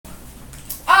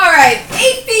Alright,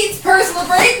 8 Feet's personal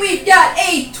break. We've got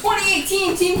a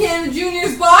 2018 Team Canada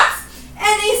Juniors box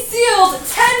and a sealed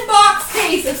 10-box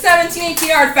case of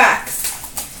 1718 artifacts.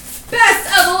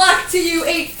 Best of luck to you,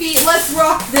 8 Feet. Let's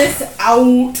rock this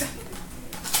out.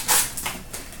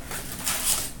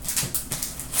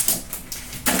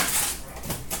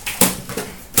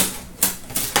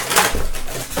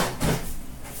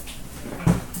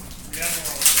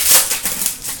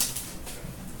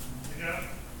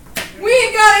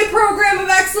 We've got a program of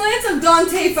excellence of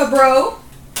Dante Fabreau.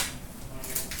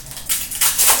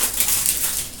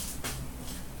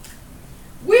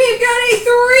 We've got a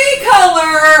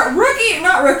 3-color rookie,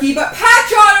 not rookie, but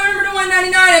patch auto number to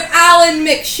 199 of Alan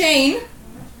McShane.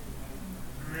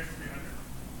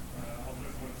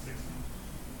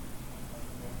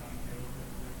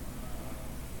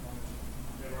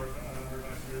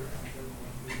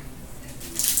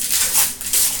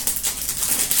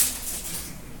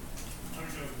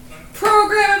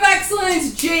 Program of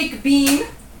excellence, Jake Bean.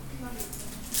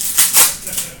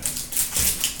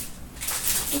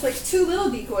 There's like 2 little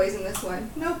decoys in this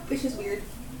one. Nope, it's just weird.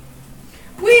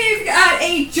 We've got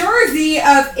a jersey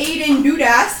of Aiden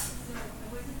Dudas.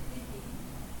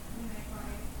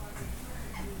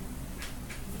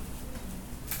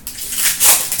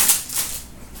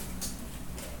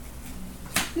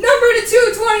 Number to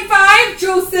 225,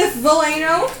 Joseph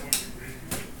Valeno.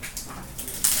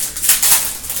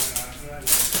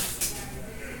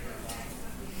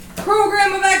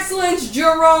 Program of excellence,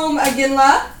 Jerome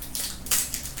Aginla.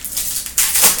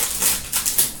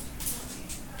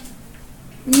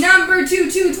 Number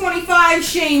 225,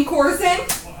 Shane Corson.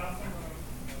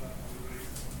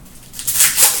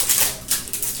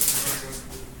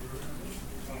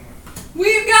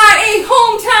 We've got a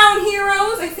Hometown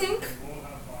Heroes, I think.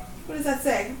 What does that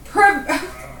say?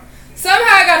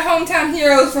 Somehow I got Hometown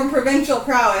Heroes from Provincial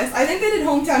Prowess. I think they did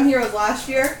Hometown Heroes last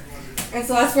year. And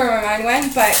so that's where my mind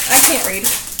went, but I can't read.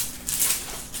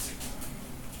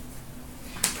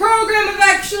 Program of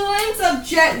excellence of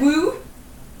Jet Wu.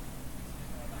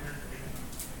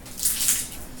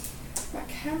 My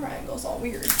camera angle's all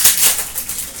weird.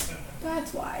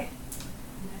 That's why.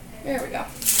 There we go.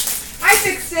 I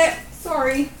fixed it.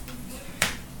 Sorry.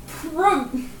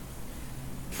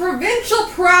 Provincial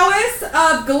Prowess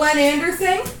of Glenn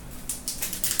Anderson.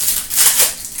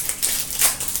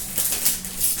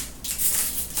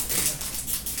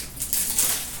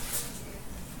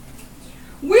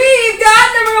 We've got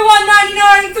number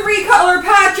 199 3-color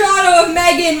patch auto of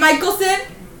Megan Michelson.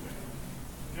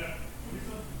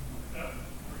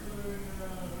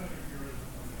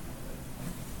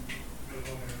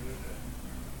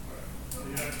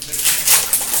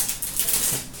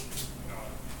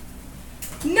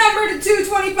 Number to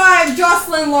 225,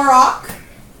 Jocelyn Larocque.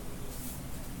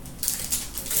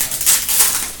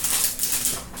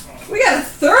 We got a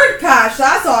 3rd patch,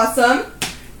 that's awesome.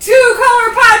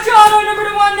 2-color patch auto number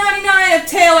to 199 of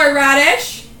Taylor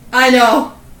Radish. I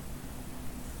know.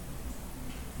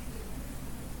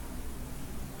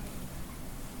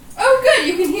 Oh good,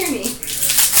 you can hear me.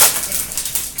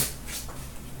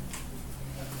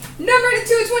 Number to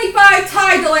 225,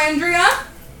 Ty Dellandrea.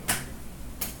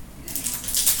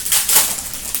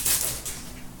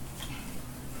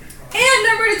 And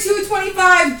number to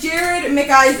 225, Jared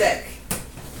McIsaac.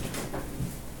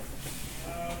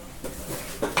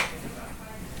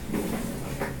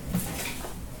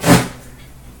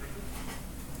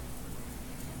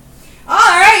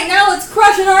 Alright, now let's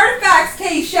crush an artifacts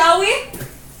case, shall we?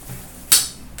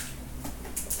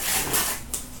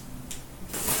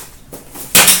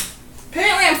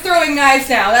 Apparently I'm throwing knives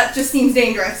now. That just seems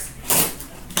dangerous.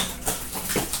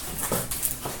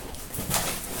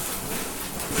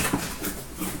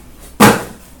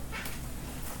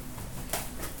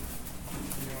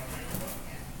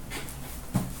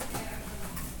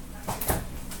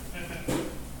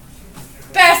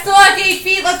 Best of luck, 8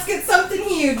 Feet. Let's get something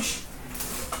huge.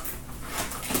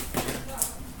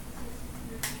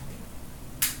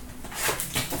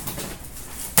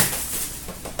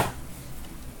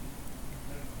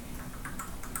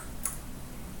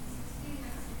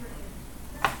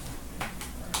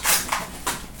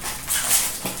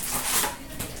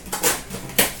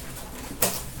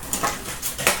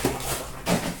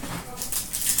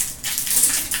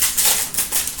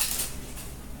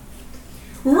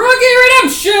 Rookie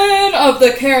redemption of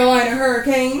the Carolina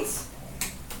Hurricanes.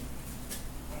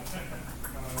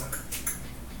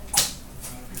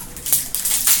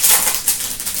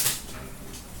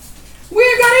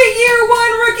 We've got a Year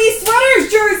 1 rookie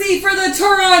sweaters jersey for the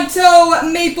Toronto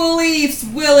Maple Leafs,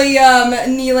 William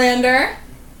Nylander.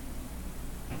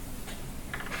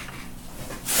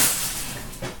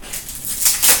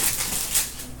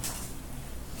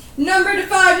 Number to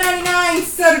 599,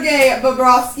 Sergei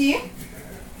Bobrovsky.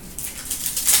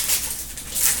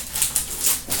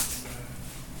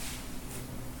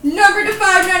 Number to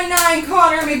 599,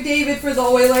 Connor McDavid for the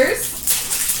Oilers.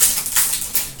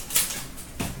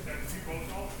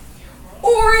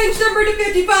 Orange, number to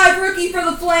 55, rookie for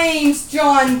the Flames,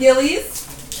 John Gillies.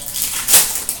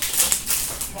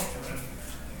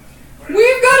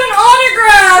 We've got an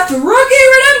autographed rookie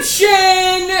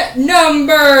redemption,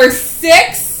 number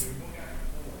 6.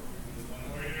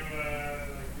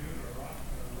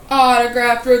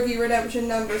 Autographed rookie redemption,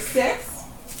 number 6.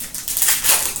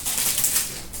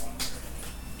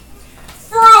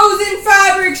 Frozen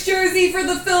Fabrics jersey for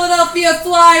the Philadelphia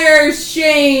Flyers,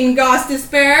 Shane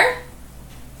Gostisbehere.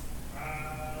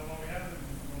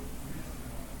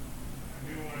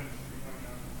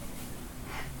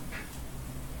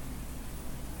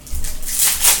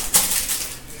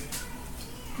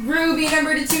 Ruby,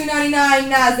 number to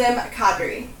 299, Nazem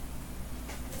Kadri.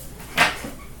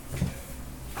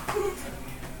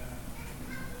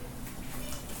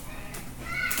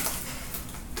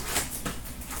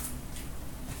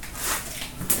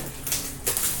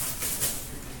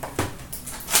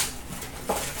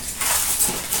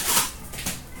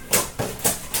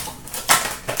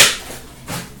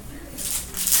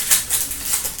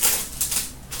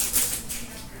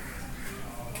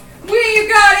 We've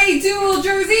got a dual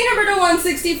jersey, number to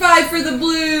 165 for the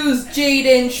Blues,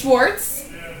 Jaden Schwartz.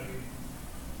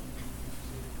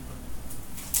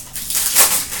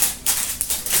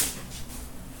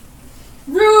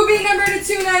 Ruby, number to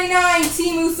 299,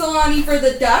 Teemu Selanne for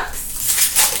the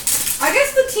Ducks. I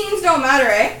guess the teams don't matter,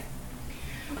 eh?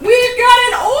 We've got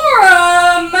an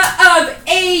Aurum of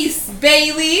Ace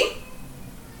Bailey.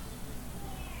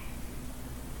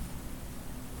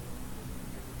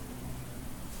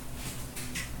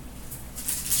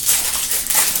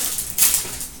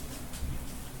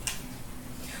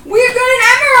 We've got an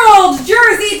Emerald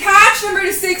jersey patch, number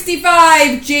to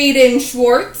 65, Jaden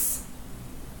Schwartz.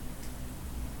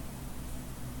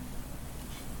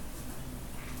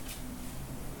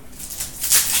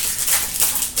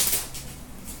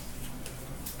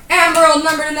 Emerald,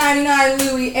 number to 99,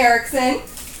 Louis Eriksson.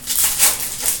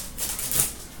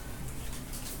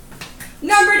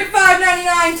 Number to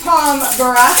 599, Tom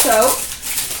Barrasso.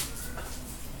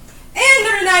 And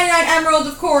number to 99, Emerald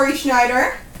of Corey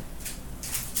Schneider.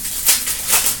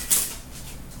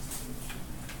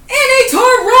 And a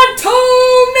Toronto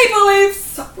Maple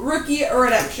Leafs rookie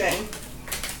redemption.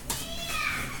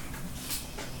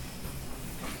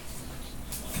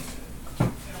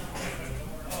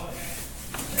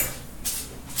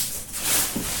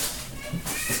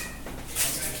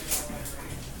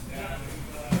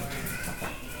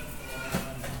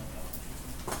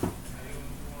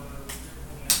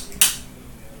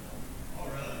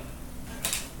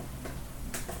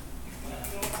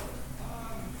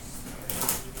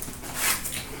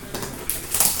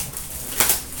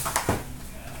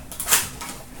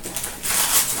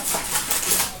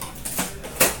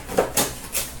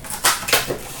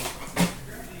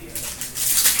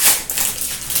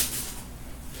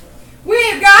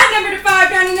 Number to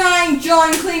 599,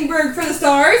 John Klingberg for the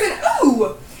Stars. And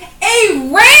ooh, a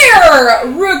rare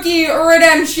rookie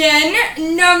redemption,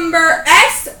 number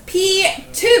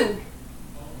SP2.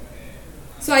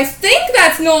 So I think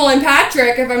that's Nolan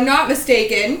Patrick, if I'm not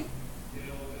mistaken.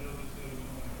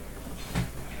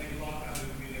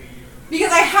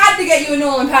 Because I had to get you a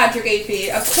Nolan Patrick 8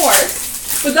 feet, of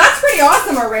course. But that's pretty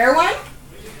awesome, a rare one.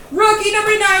 Rookie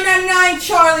number 999,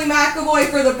 Charlie McAvoy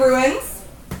for the Bruins.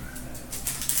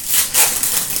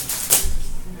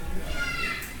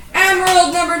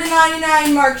 Emerald number to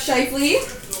 99, Mark Scheifele.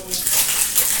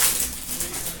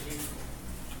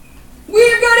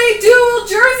 We've got a dual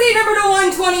jersey number to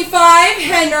 125,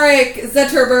 Henrik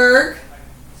Zetterberg.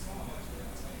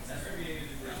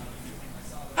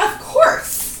 Of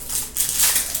course.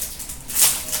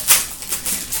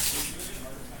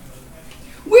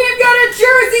 We've got a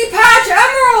jersey patch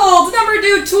Emerald number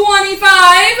to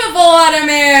 25,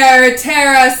 Vladimir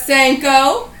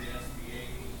Tarasenko.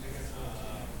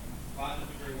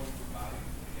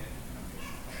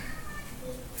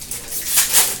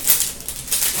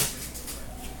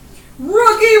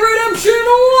 Rookie redemption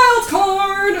wild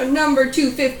card number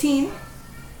 215.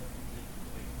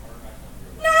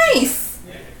 Nice.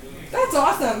 That's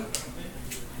awesome.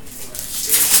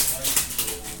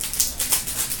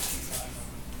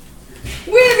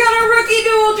 We've got a rookie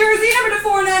dual jersey number to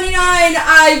 499,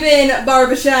 Ivan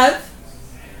Barbashev.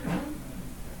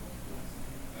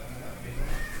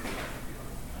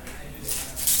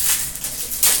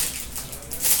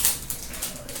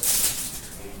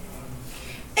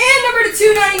 to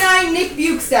 299, Nick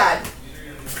Bukestad.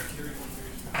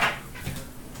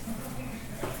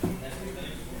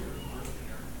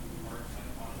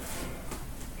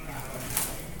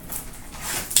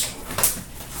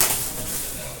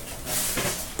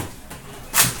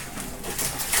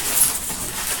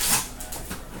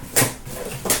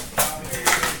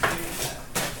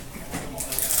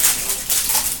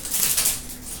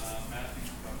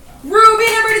 Ruby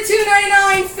number to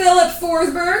 299, Philip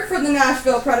Forsberg from the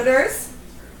Nashville Predators.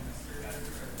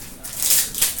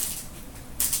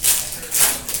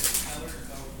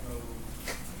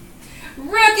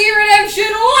 Rookie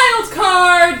Redemption Wild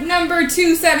Card number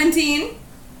 217.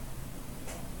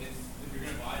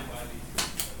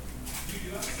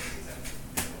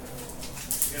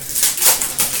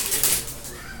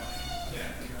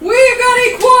 We've got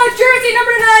a quad jersey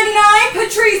number 99,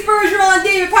 Patrice Bergeron,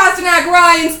 David Pastrnak,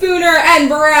 Ryan Spooner, and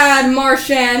Brad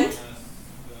Marchand.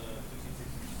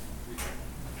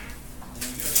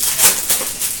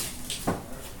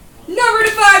 Number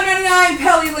to 599,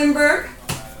 Pelly Lindbergh.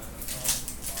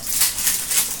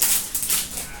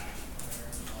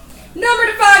 Number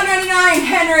to 599,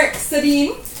 Henrik Sedin.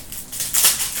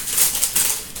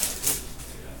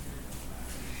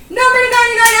 Number to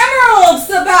 99, Emerald,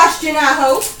 Sebastian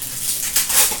Aho.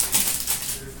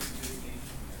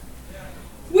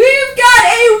 We've got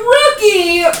a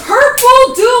rookie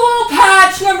purple dual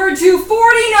patch number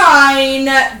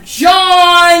 249,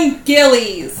 John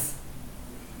Gillies.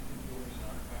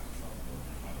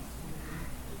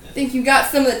 I think you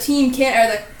got some of the team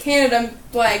the Canada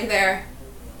flag there.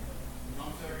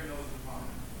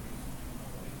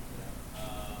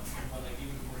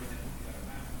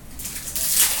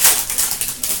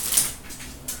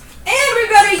 And we've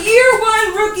got a year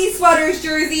one rookie sweaters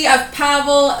jersey of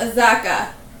Pavel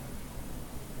Zacha.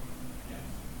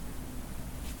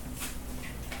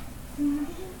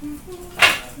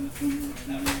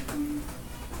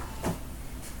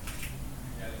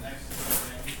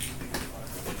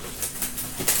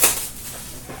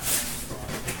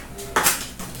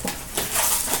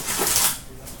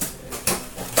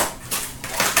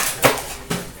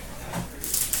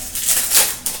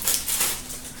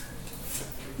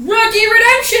 Rookie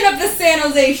redemption of the San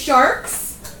Jose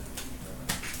Sharks.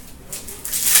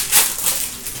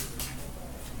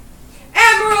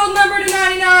 Emerald number to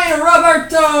 99,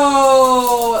 Roberto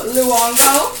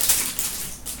Luongo.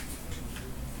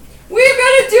 We've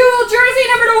got a dual jersey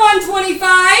number to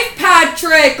 125,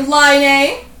 Patrick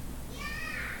Laine.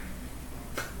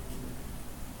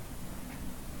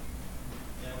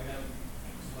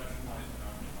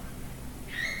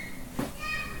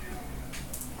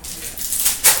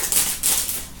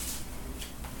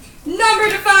 Number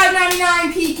to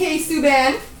 599, PK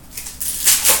Subban.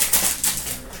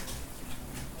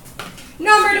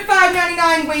 Number to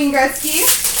 599, Wayne Gretzky.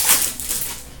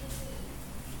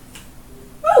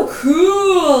 Oh,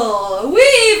 cool.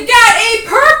 We've got a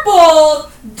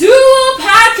purple dual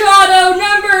patch auto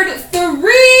numbered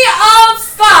 3 of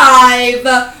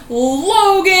 5,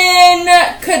 Logan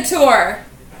Couture.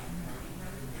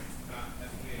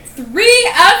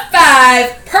 3 of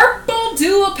 5, purple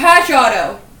dual patch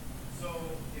auto.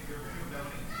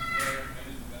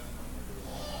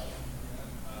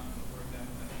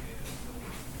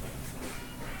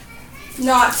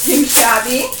 Not too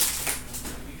shabby.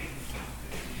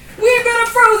 We've got a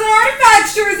Frozen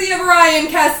Artifacts jersey of Ryan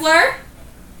Kessler.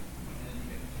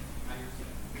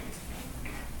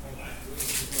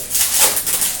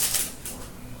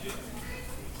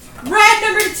 Red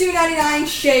number 299,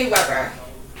 Shea Weber.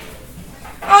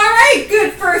 Alright,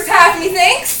 good first half,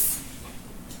 methinks.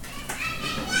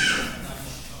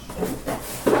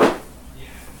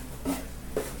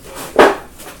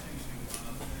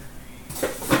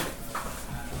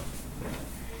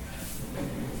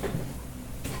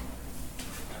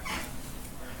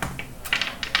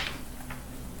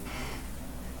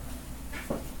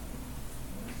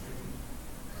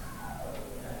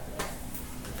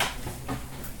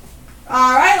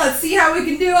 Alright, let's see how we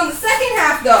can do on the second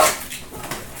half though.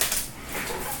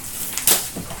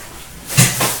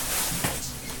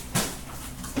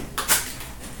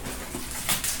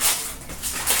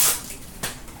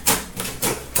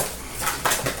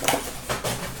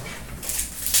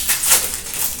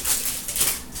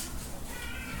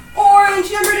 Orange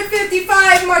number to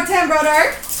 55, Martin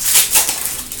Brodeur.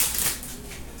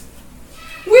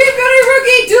 We've got a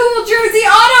rookie dual jersey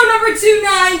auto number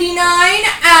 299,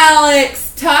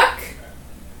 Alex Tuck.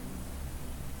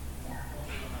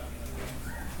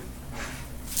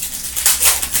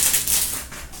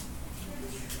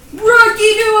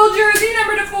 Rookie dual jersey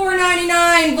number to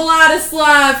 499,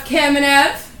 Vladislav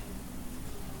Kamenev.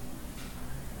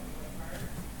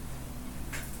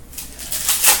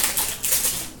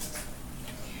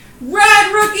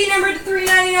 Red rookie number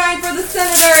 /399 for the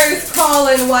Senators,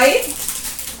 Colin White.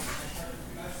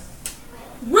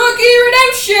 Rookie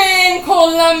redemption,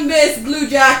 Columbus Blue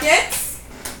Jackets.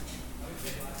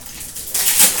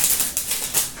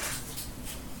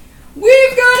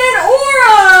 We've got an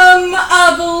Aurum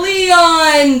of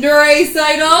Leon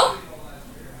Draisaitl.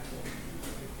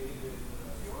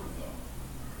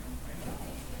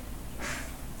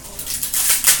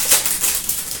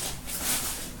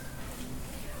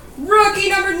 Rookie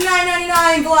number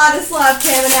 /999, Vladislav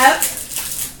Kamenev.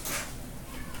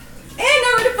 And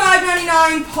number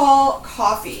 /599, Paul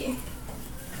Coffey.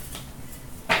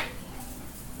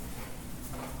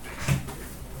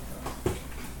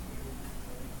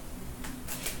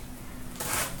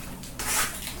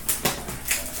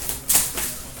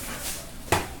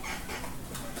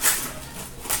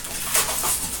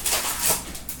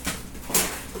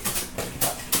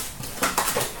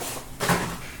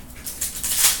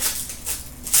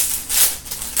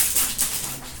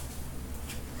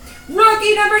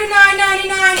 Rookie number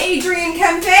 /999, Adrian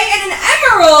Kempe, and an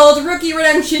Emerald rookie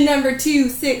redemption number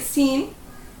 /216.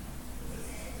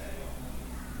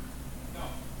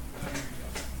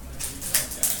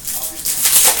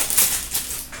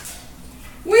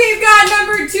 We've got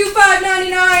number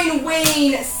 /2599,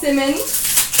 Wayne Simmons.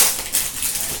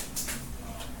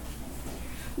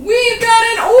 We've got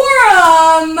an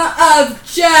Aurum of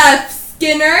Jeff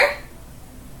Skinner.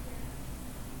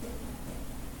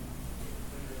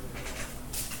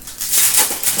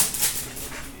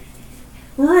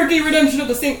 Rookie redemption of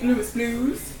the St. Louis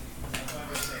Blues.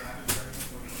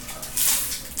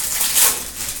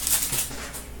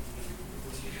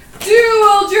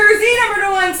 Dual jersey number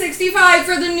 /165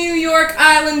 for the New York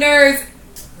Islanders,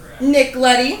 Nick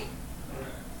Leddy.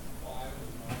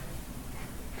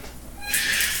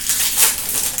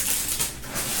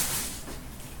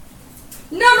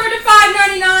 Number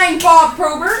 /599, Bob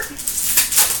Probert.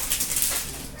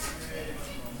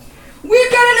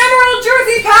 We've got an Emerald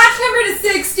jersey patch number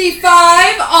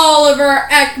 /65, Oliver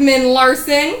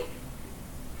Ekman-Larsson.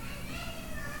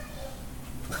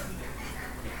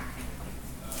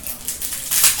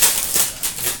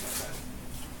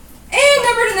 And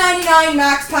number /99,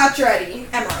 Max Pacioretty,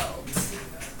 Emeralds.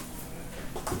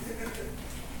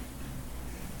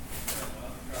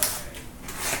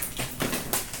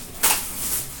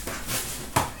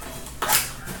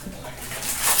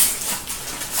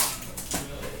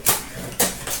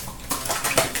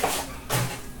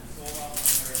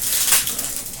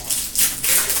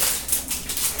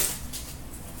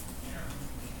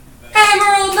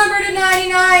 Emerald number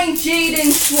 /99,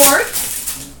 Jaden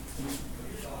Schwartz.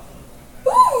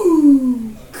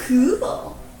 Ooh,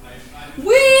 cool.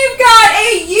 We've got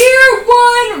a year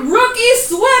 1 rookie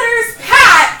sweaters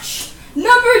patch,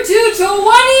 number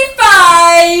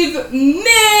 /225,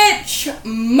 Mitch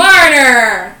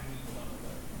Marner.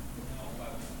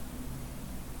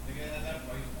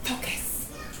 Focus.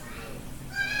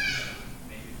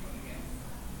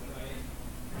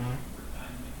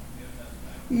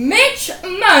 Mitch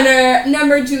Marner,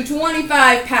 number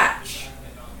 /225 patch.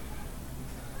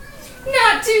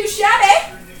 Not too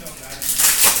shabby.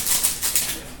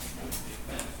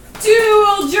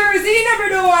 Dual jersey number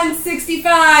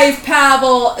 /165,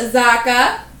 Pavel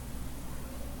Zacha.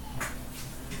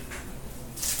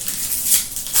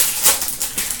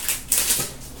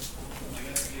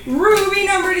 Ruby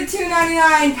number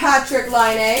 /299, Patrick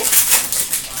Laine.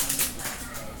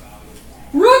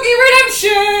 Rookie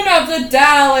redemption of the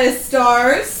Dallas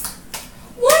Stars.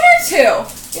 1 or 2.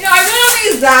 You know, I really don't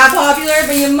think he's that popular,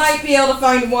 but you might be able to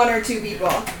find 1 or 2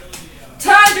 people.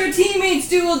 Tundra Teammates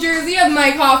dual jersey of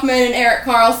Mike Hoffman and Erik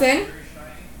Karlsson.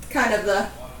 Kind of the...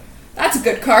 That's a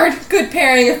good card. Good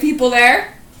pairing of people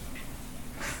there.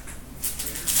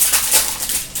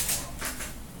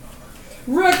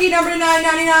 Rookie number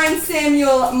 /999,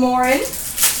 Samuel Morin.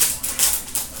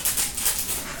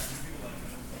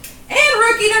 And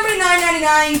rookie number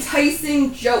 /999,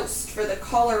 Tyson Jost for the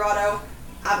Colorado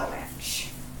Avalanche.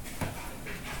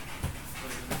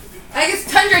 I guess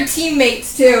Tundra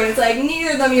Teammates too, and it's like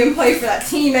neither of them even play for that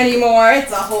team anymore.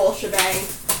 It's a whole shebang.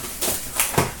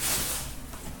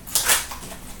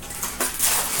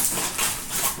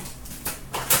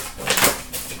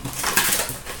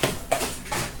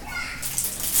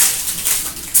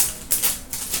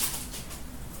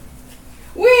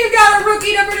 We've got a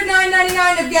rookie number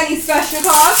 /999 of Evgeny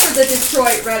Svechnikov for the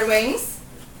Detroit Red Wings.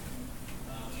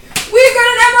 We've got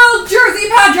an Emerald jersey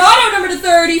patch auto number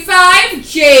 /35,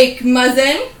 Jake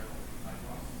Muzzin.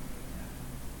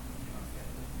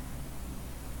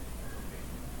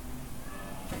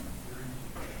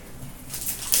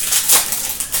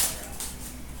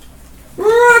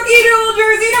 Rookie dual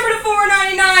jersey number to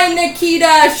 499,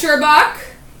 Nikita Sherbak.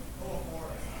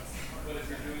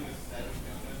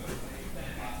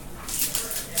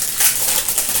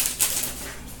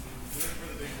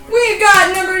 We've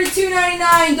got number to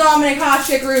 299, Dominic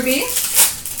Hasek Ruby.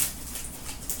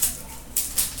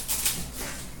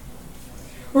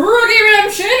 Rookie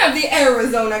redemption of the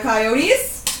Arizona Coyotes.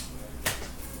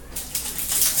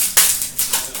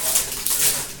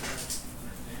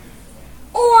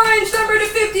 Orange number to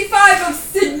 55 of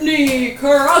Sidney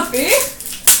Crosby.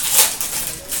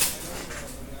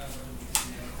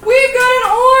 We've got an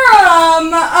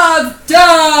Aurum of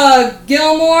Doug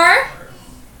Gilmour.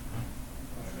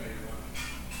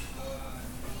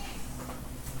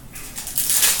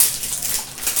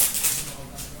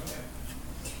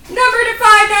 Number to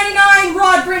 599,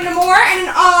 Rod Brindamore, and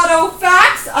an auto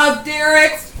fax of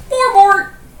Derek Forbort.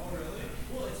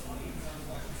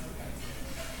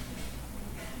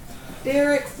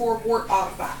 Derek Forbort auto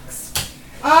fax.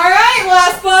 Alright,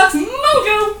 last box,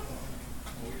 Mojo.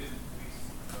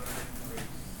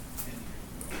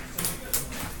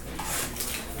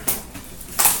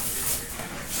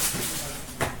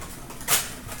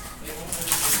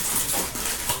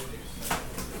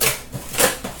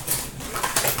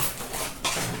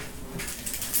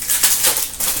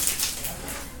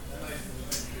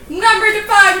 Number to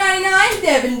 599,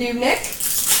 Devin Dubnyk.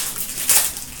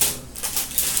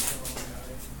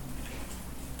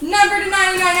 Number to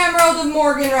 99, Emerald of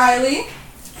Morgan Riley.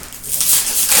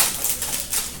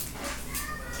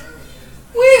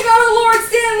 We've got a Lord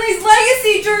Stanley's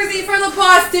Legacy jersey for the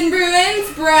Boston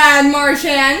Bruins, Brad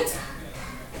Marchand.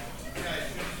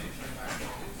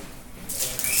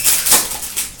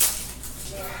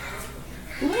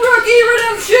 Rookie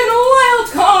redemption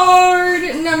wild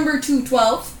card, number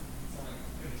 212.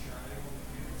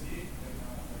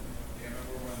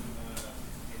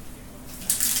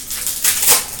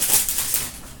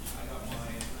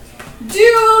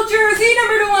 Dual jersey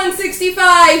number to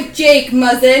 165, Jake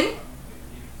Muzzin.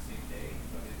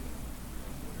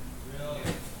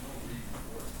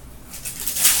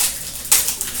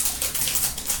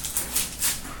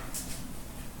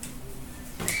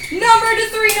 Number to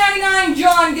 399,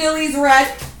 John Gillies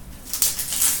red.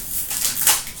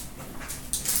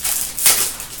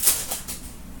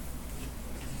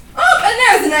 Oh, and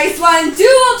there's a nice one.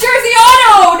 Dual jersey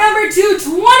auto number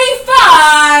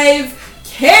 225.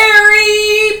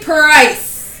 Carey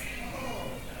Price.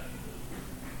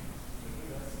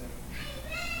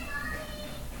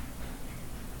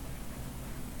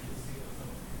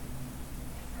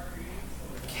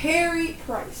 Carey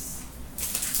Price.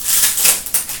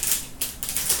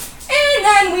 And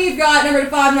then we've got number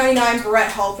 599,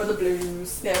 Brett Hull for the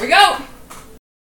Blues. There we go.